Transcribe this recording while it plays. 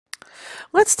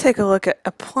Let's take a look at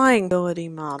applying probability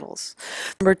models.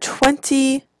 Number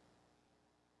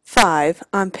 25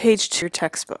 on page 2 of your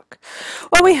textbook.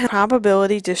 Well, we have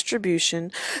probability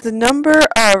distribution, the number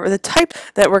of the type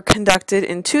that were conducted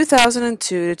in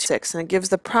 2002 to 6, and it gives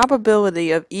the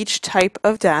probability of each type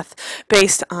of death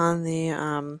based on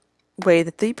the way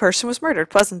that the person was murdered.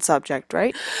 Pleasant subject,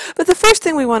 right? But the first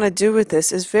thing we want to do with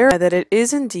this is verify that it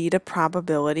is indeed a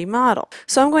probability model.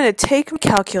 So I'm going to take my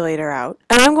calculator out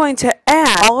and I'm going to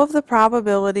add all of the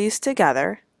probabilities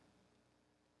together.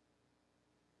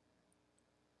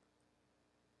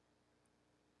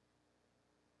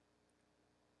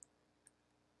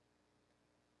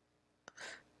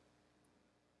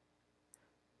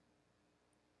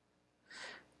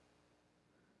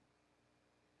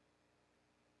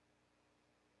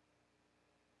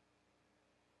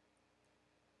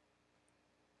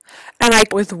 And I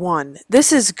with 1.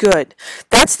 This is good.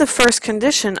 That's the first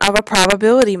condition of a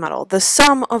probability model. The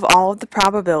sum of all of the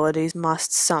probabilities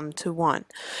must sum to 1.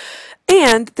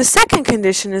 And the second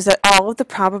condition is that all of the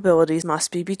probabilities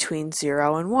must be between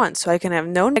 0 and 1. So I can have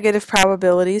no negative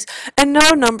probabilities and no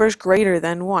numbers greater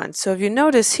than 1. So if you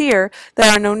notice here, there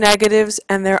are no negatives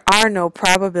and there are no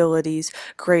probabilities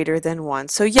greater than 1.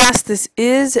 So yes, this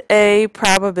is a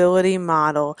probability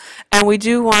model, and we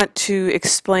do want to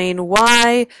explain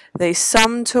why they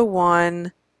sum to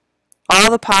 1,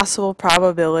 all the possible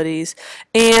probabilities,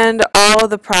 and all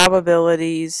of the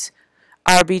probabilities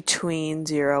are between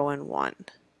 0 and 1.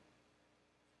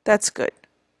 That's good.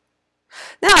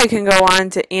 Now I can go on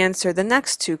to answer the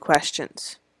next two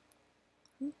questions.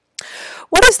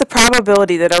 What is the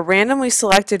probability that a randomly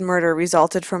selected murder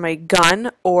resulted from a gun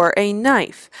or a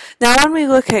knife? Now when we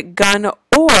look at gun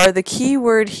or, the key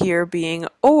word here being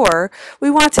or, we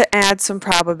want to add some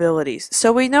probabilities.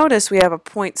 So we notice we have a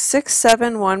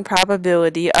 0.671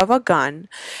 probability of a gun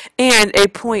and a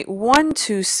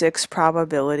 0.126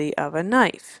 probability of a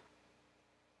knife.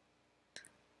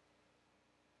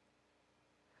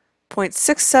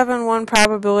 0.671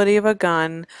 probability of a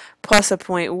gun plus a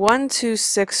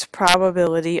 0.126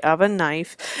 probability of a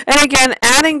knife. And again,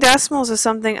 adding decimals is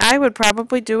something I would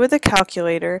probably do with a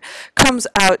calculator. Comes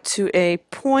out to a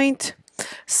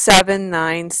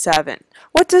 0.797.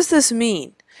 What does this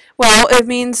mean? Well, it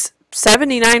means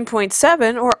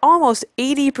 79.7 or almost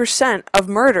 80% of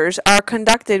murders are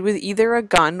conducted with either a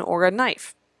gun or a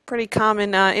knife. Pretty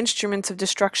common instruments of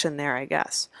destruction there, I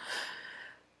guess.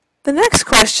 The next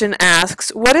question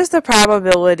asks, what is the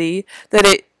probability that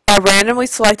a randomly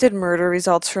selected murder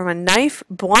results from a knife,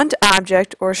 blunt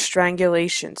object, or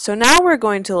strangulation? So now we're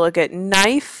going to look at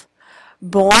knife,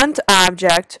 blunt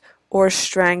object, or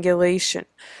strangulation.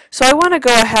 So I want to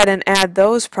go ahead and add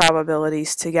those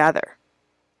probabilities together.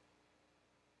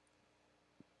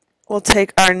 We'll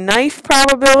take our knife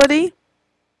probability,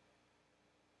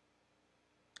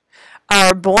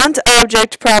 our blunt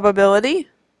object probability,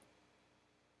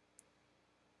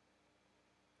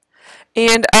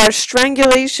 and our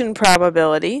strangulation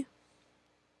probability.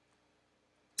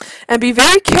 And be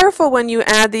very careful when you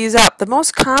add these up. The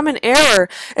most common error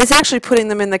is actually putting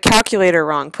them in the calculator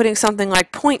wrong. Putting something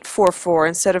like 0.44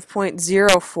 instead of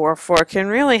 0.044 can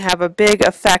really have a big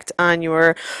effect on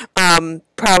your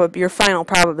final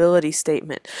probability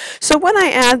statement. So when I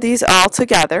add these all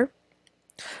together,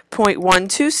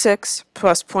 0.126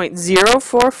 plus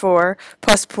 0.044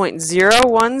 plus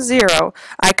 0.010,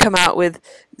 I come out with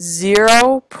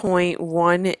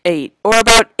 0.18, or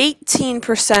about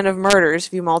 18% of murders,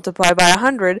 if you multiply by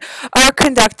 100, are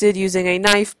conducted using a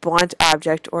knife, blunt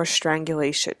object, or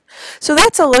strangulation. So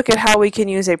that's a look at how we can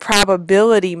use a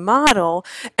probability model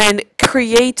and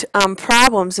create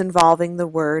problems involving the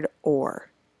word or.